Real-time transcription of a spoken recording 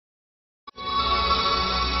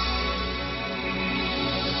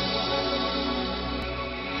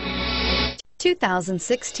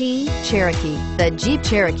2016 Cherokee. The Jeep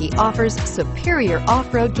Cherokee offers superior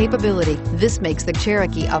off-road capability. This makes the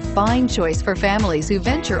Cherokee a fine choice for families who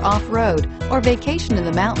venture off-road or vacation in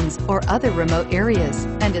the mountains or other remote areas,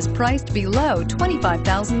 and is priced below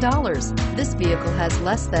 $25,000. This vehicle has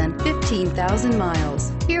less than 15,000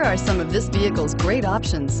 miles. Here are some of this vehicle's great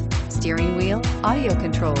options: steering wheel audio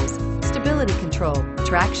controls, stability control,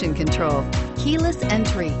 traction control, keyless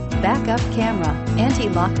entry, backup camera,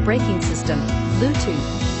 anti-lock braking system,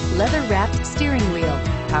 Bluetooth, leather-wrapped steering wheel,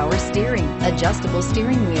 power steering, adjustable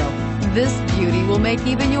steering wheel. This beauty will make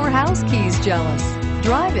even your house keys jealous.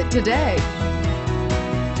 Drive it today.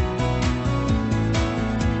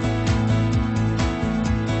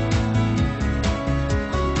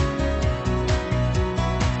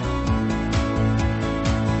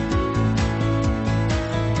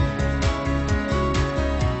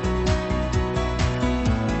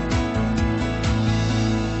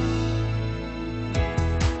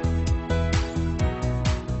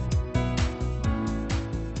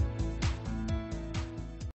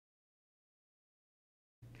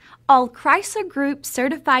 All Chrysler Group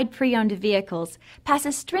certified pre-owned vehicles pass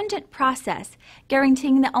a stringent process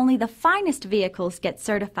guaranteeing that only the finest vehicles get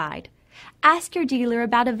certified. Ask your dealer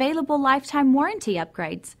about available lifetime warranty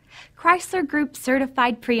upgrades. Chrysler Group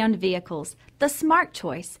certified pre-owned vehicles, the smart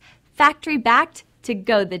choice, factory backed to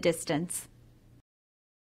go the distance.